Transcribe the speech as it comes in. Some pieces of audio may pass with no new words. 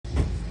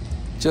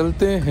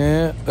चलते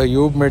हैं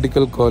Ayub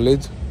medical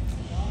college,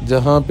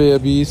 जहाँ पे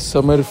अभी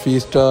समर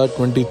फीस्टा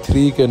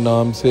 23 के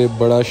नाम से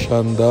बड़ा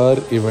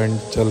शानदार इवेंट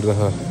चल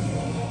रहा है।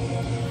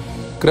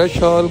 क्रश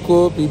हॉल को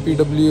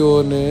PPWO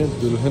ने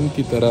दुल्हन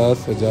की तरह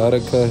सजा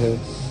रखा है।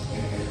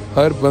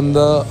 हर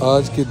बंदा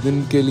आज के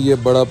दिन के लिए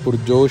बड़ा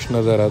पुरजोश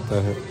नज़र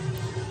आता है।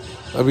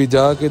 अभी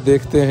जाके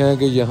देखते हैं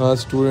कि यहाँ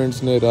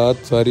स्टूडेंट्स ने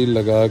रात सारी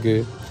लगा के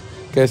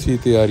कैसी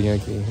तैयारियाँ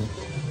की हैं।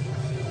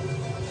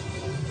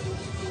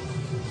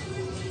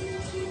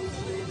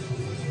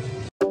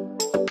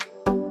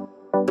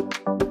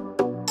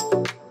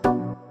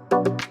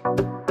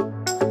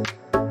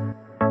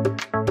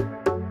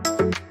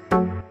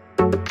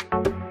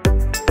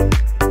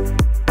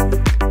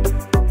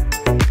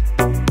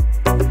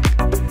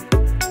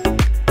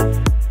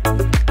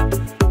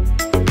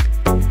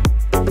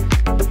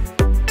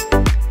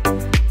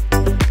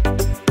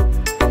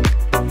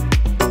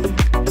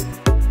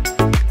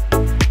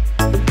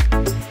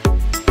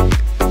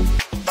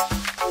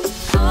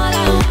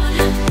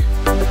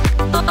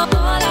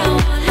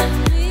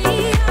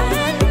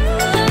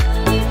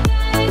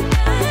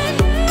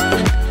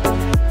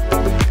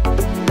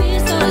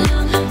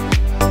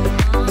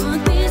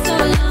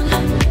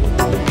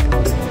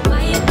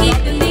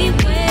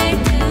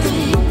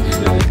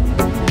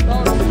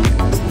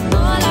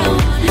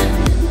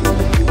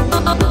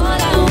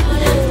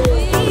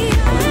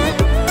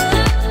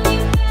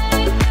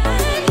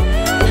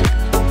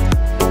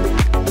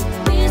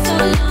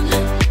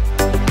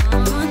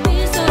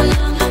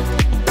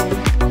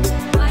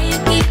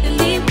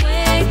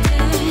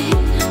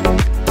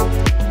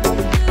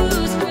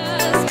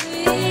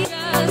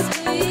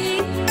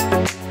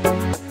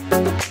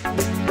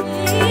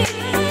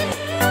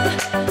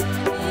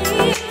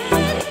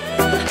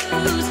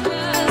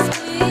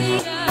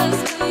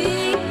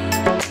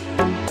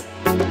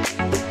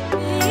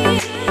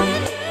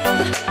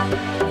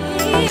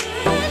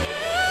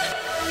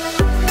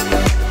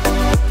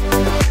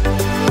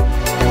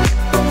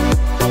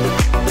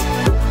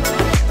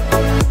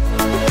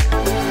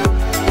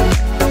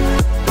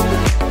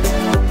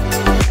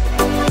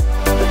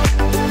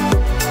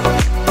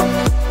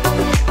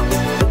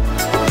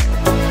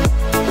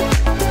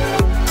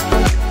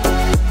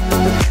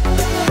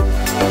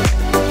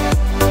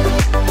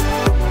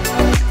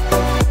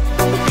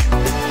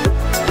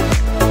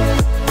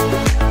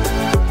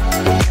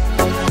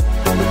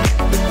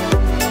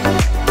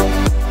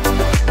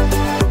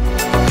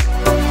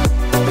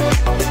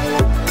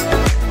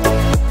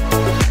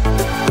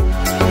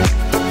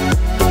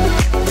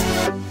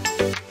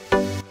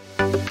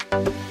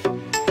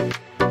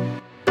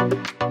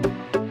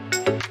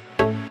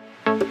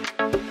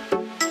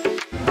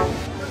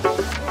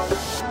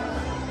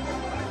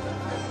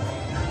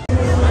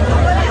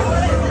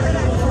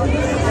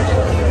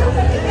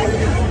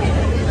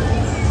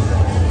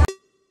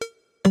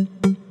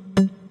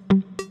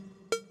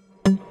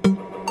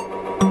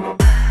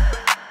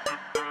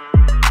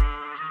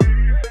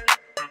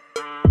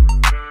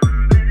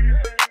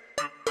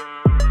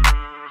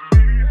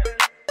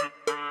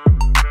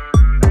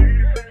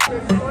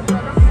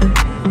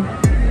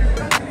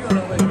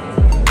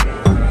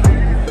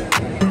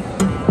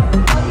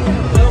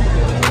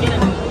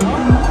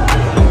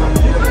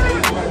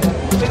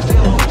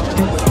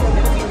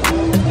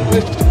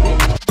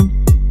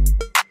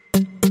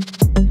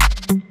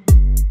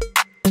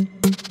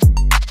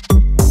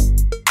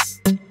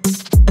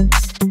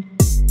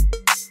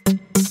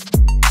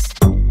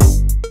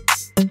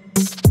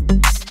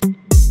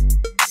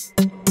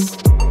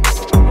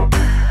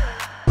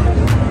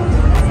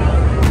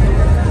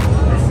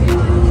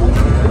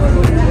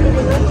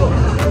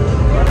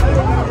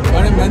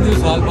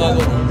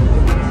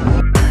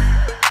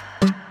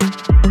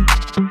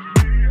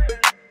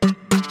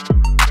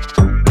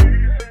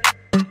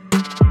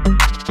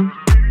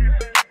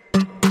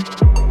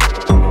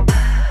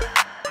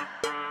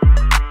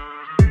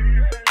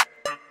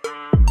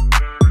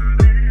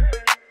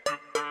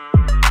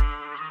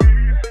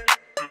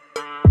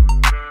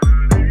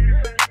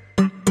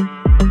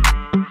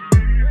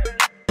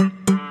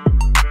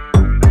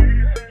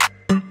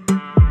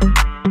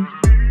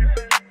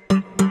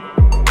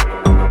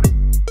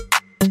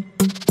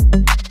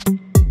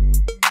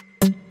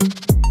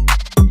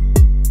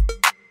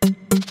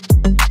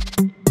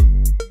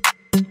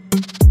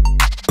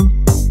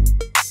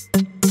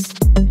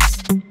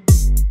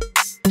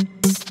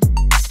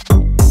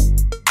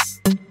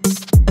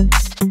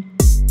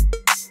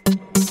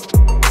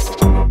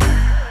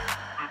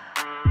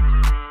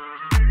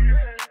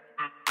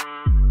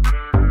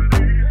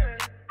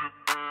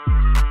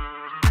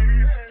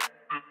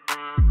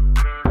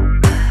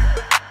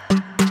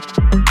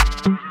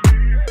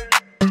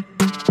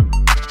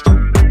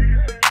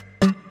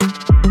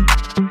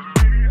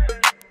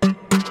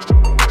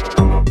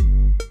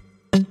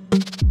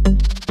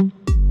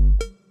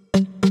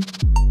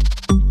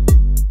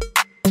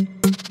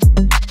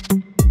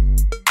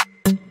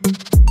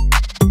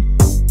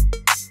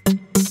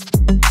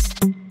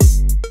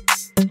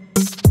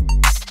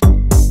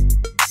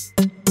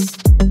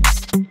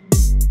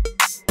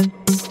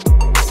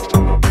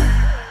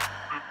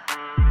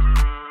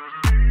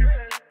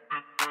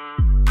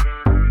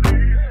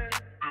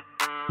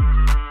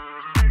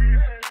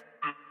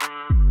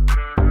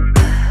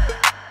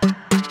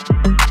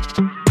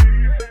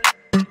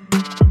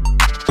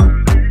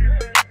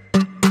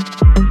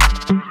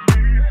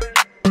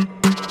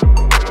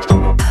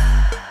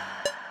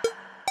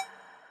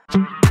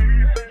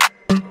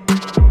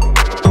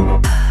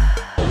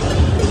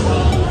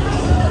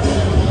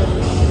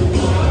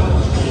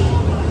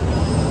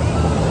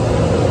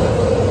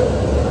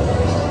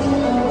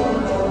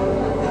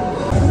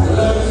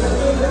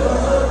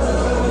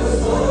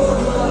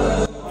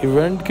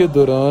 इवेंट के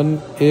दौरान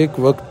एक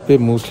वक्त पे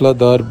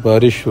मूसलाधार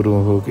बारिश शुरू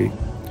हो गई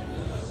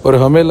और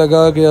हमें लगा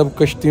कि अब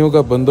कश्तियों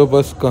का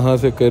बंदोबस्त कहाँ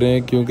से करें,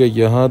 क्योंकि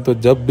यहाँ तो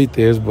जब भी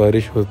तेज़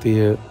बारिश होती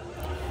है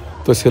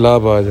तो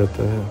सैलाब आ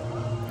जाता है।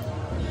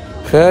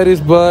 खैर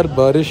इस बार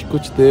बारिश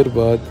कुछ देर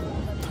बाद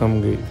थम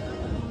गई।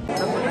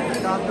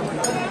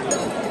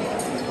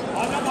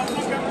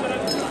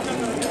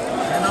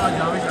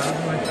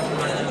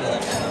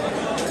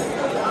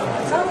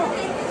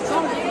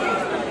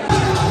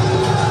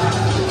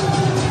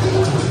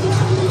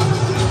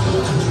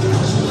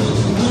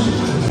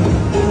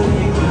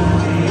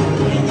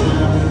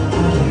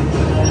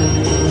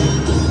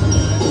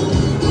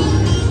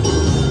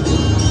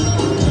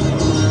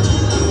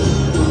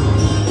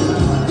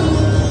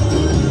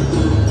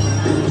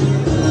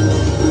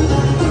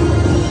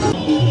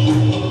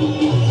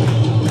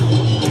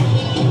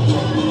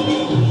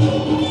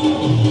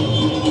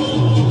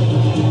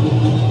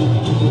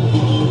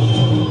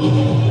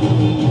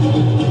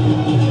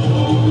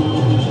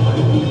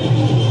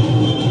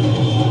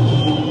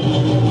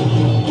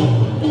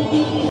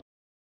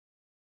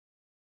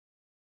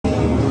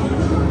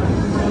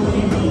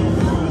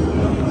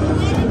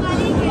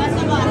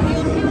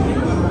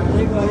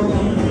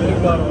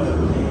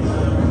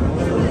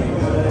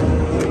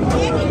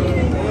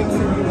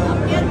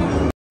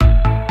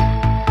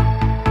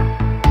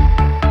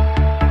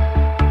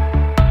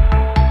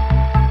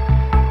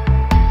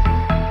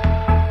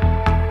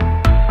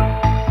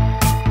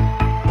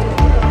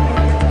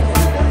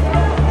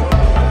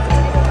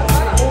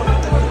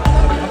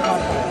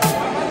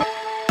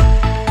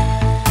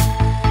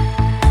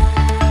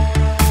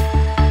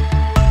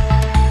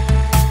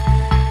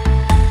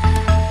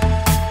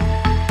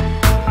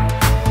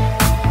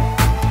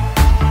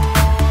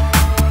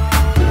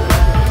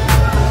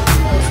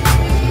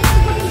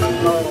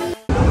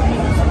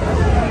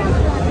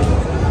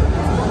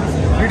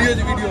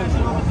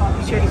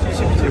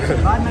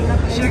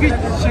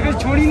 शक्ल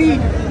छोड़ी नहीं।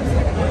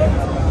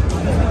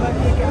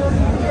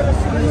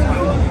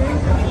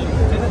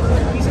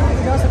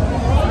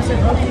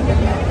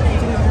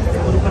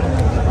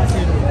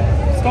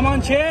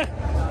 कमान शेख,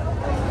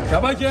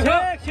 शाबाश शेख,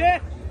 शेख।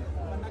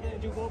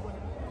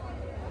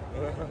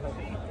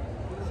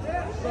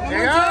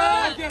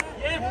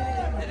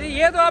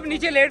 ये तो आप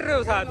नीचे लेट रहे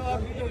हो साथ।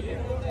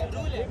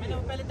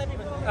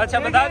 अच्छा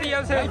बता दिया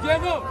उसे।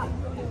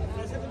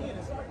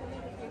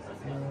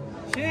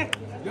 शेख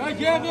या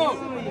शेखो,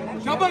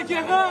 शाबाश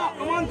शेखा,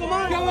 कमान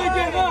कमान, शाबाश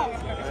शेखा।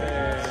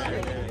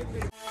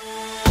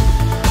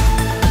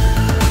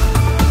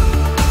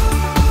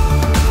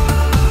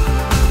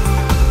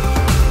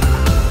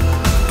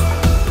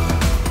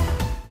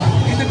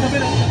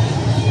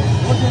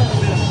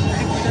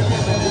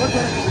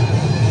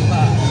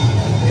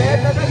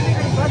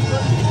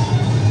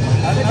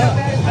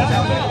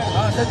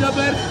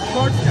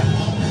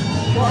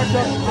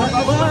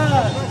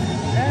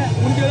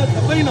 उनके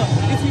भाई ना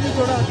किसी भी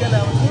थोड़ा अकेला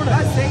है, थोड़ा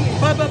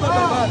बस बस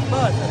बस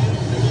बस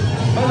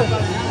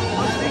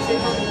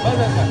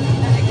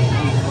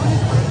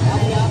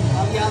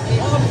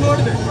आप छोड़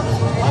दे,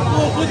 आप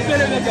वो खुद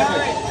करेगा क्या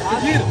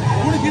फिर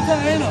उन कितना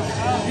है ना।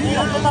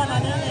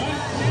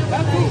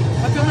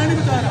 अच्छा मैं नहीं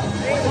बता रहा,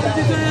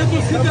 कितना है तो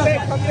सीधा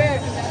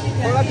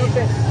थोड़ा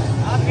छोटे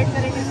आप एक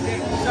तरीके से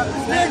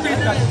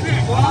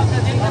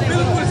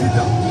बिल्कुल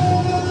सीधा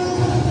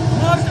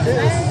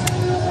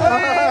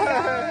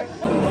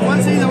वन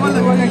से ही दवा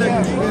लगवाने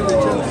लगी।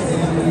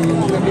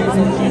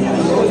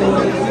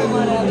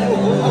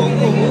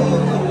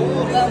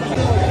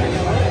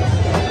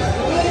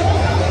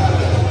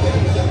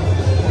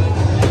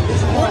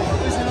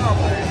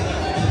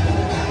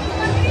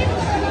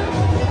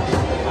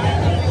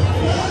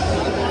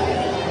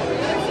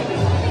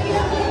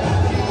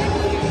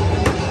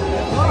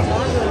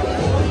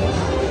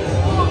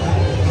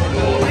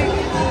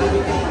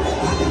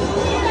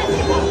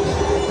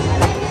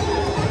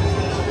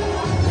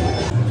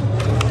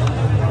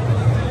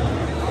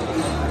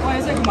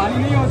 मानी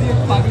नहीं होती है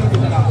पागलों की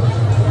तरह।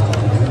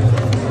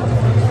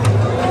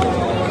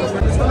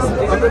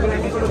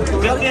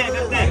 करते हैं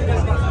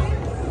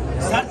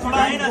सर, थोड़ा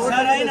है ना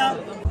सर, है ना।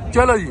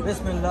 चलो जी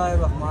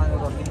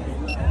बिस्मिल्लाहिर्रहमानिर्रहीम।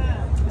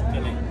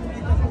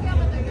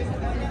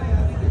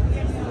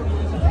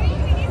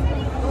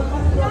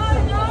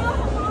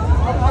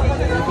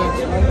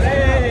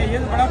 ये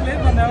तो बड़ा प्लेट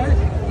बन रहा है।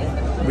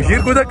 बशीर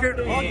को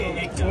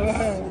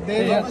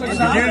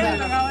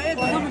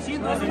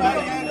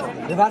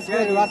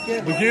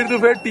बशीर तो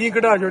फिर टी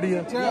कटा छोड़ी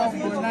है,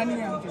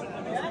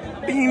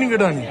 टी नहीं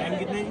कटानी।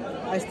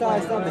 आहिस्ता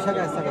आहिस्ता बेशक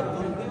आहिस्ता करो,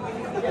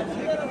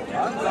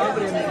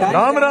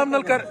 राम राम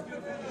नल कर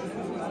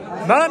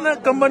ना ना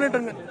कंबा ने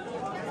टंग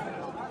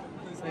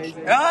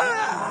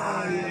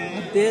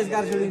तेज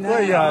कर छोड़ी ना,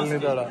 कोई हाल नहीं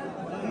थोड़ा।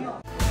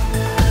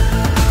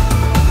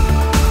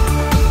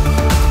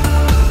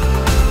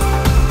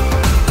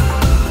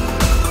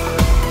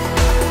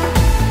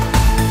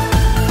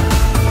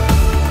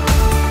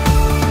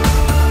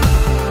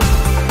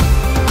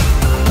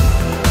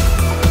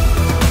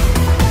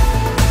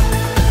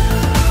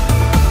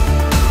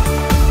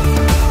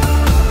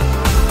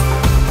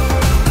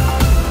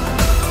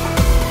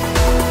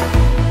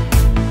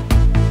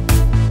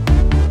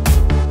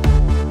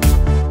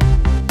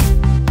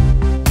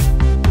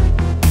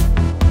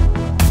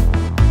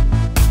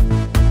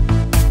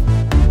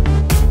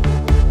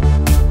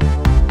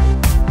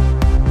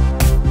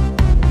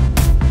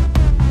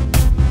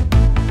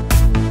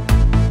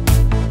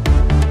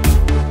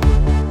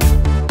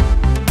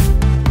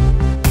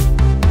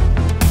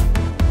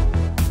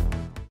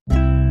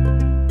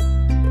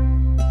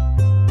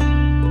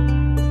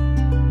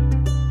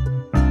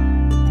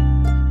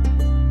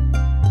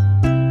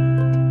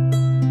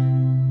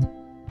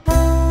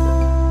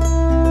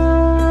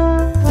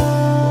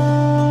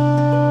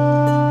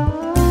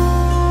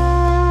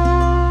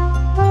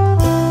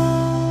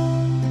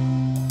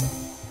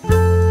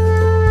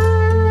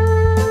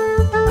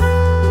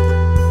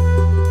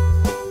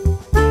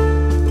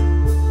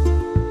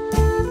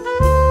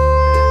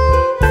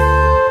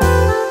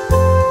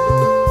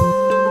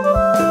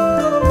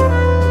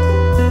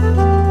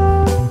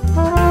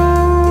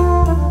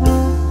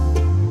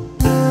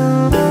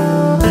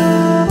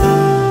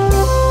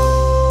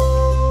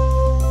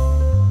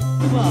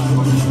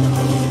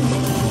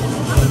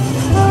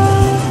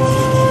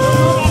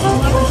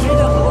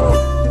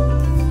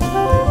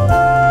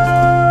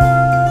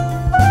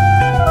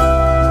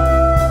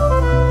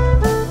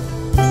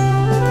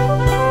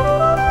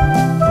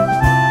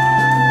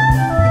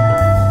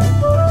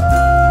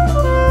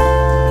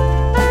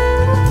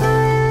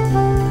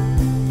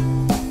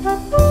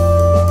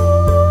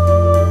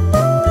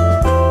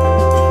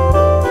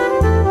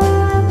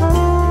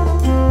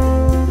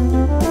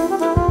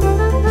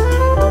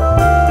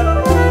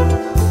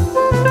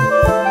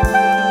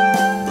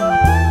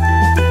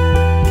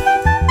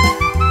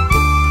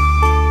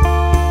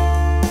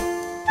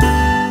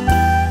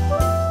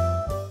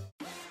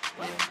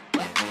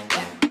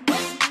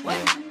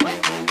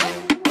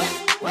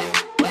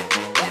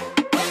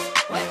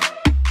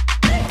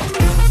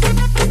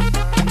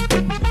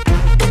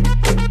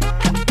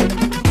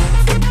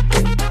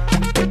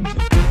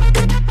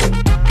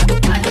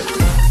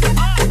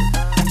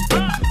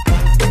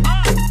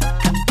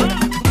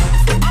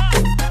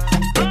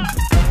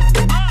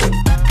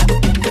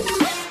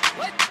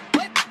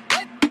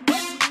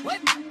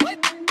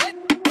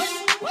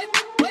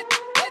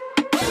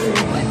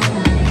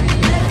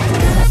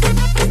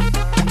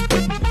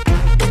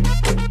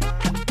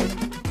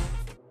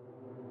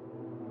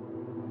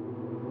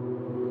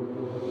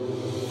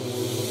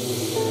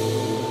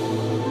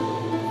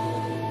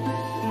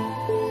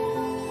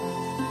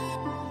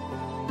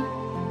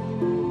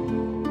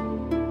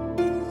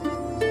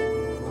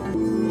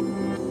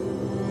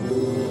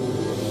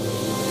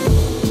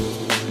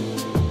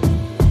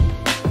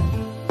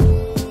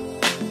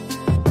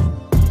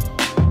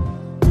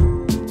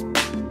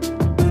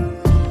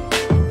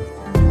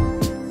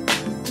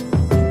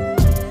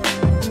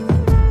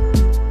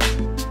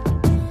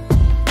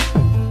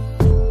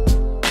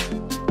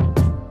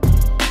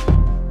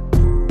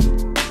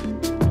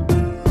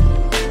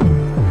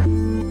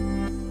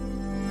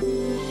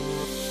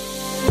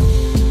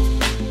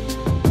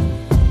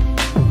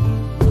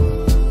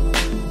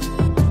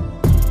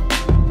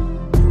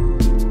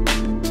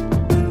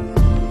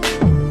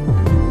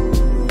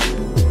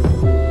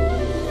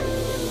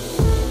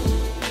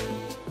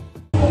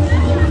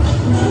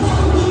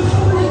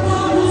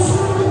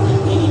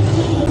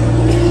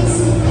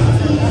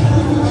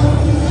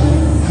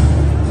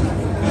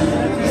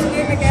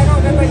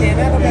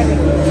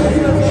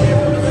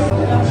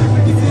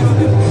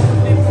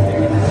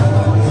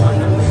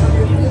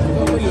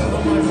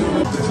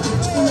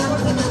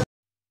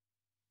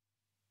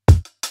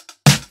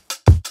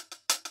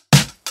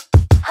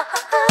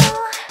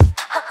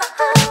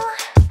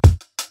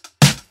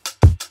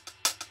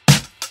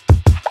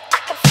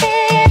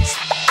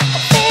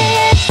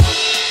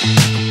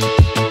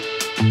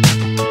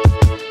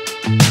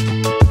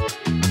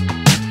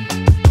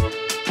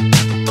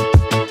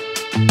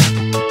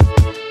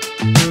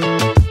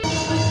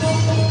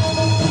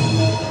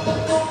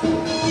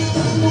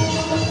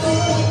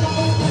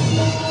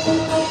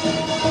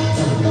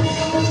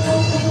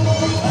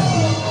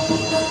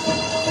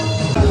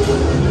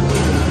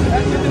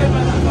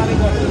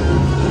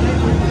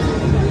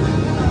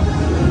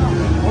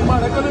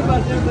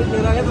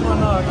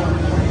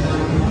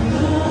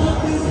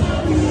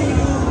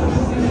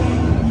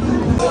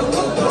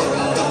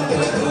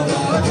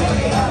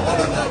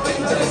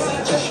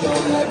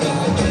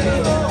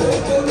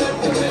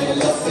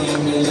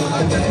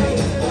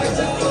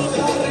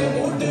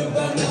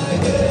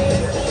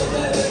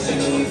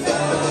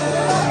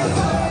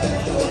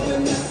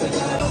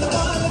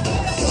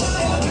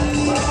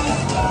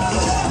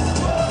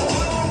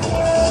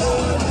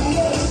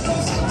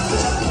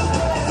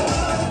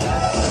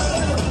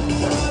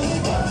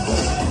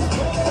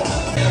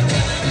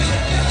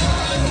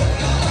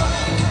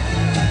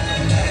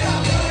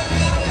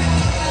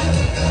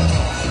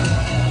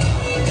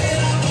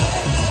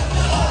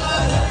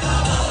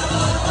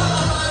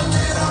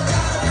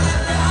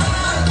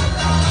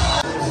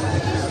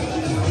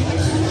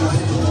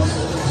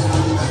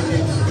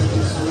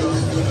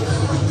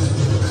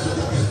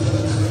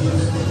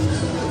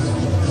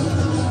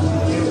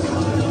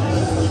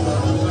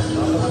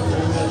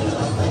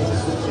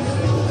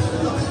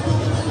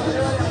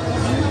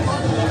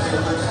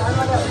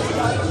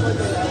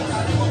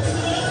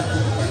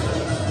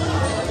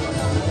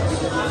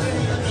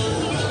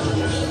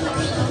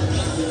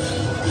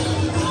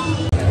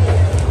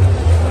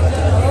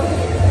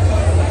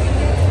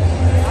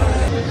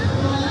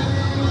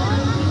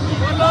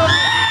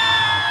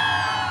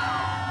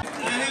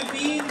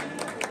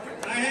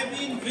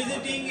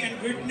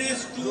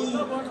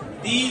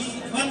 these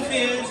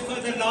funfairs for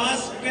the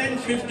last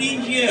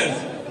 10-15 years,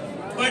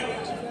 but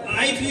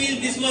I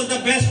feel this was the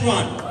best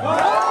one.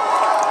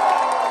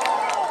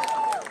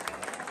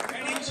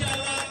 And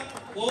inshallah,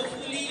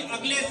 hopefully,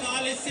 agle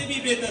saal isse bhi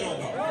behtar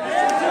hoga.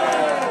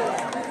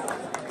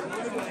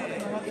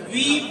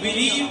 We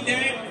believe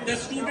that the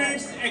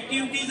students'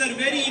 activities are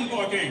very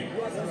important,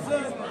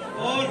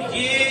 और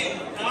ये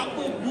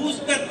आपको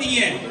boost करती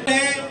है.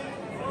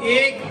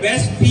 एक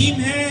best theme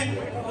है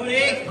और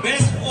एक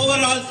best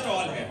overall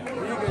stall है.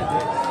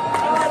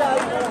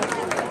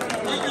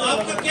 तो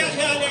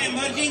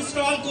emerging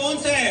stall कौन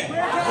सा है?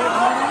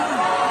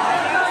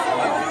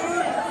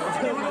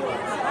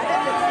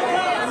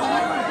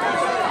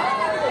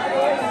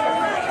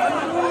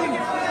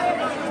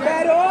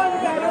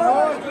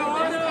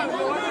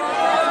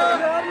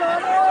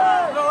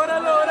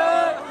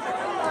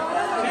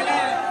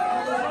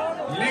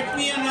 Let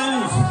me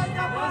announce.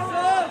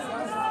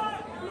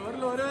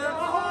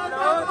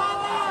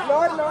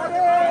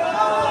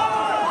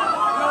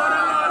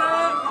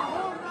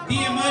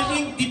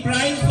 The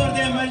prize for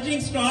the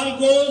emerging stall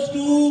goes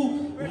to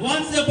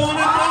Once Upon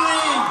a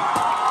Time.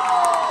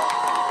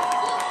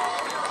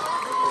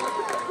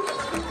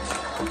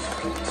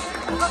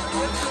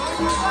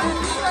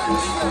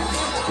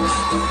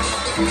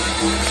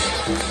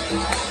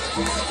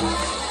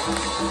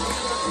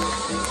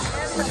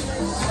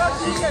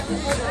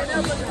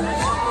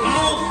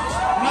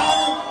 Now,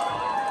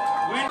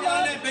 when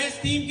वाले best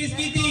team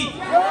किसकी थी?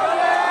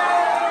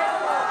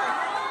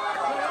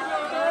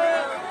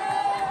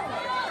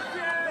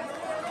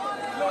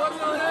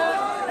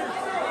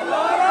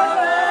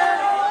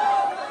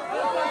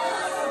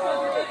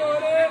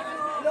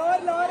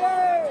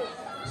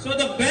 So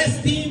the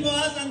best team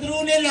was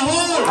Androone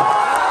Lahore.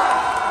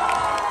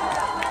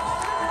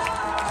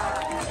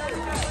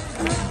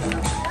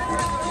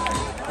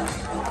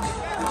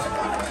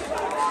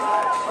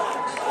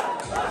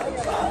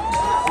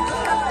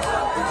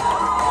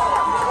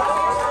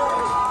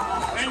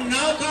 And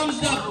now comes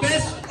the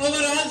best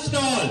overall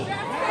stall.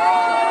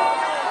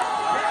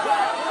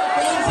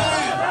 कौन सा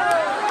है?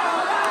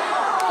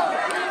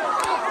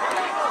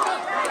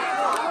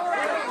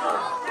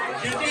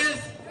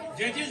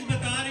 Judges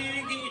बता रहे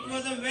हैं कि it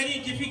was a very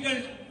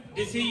difficult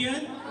decision,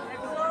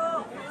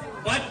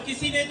 but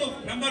किसी ने तो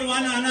नंबर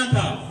 1 आना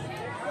था.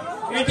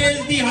 It is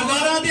the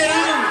Hazara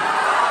Dirham.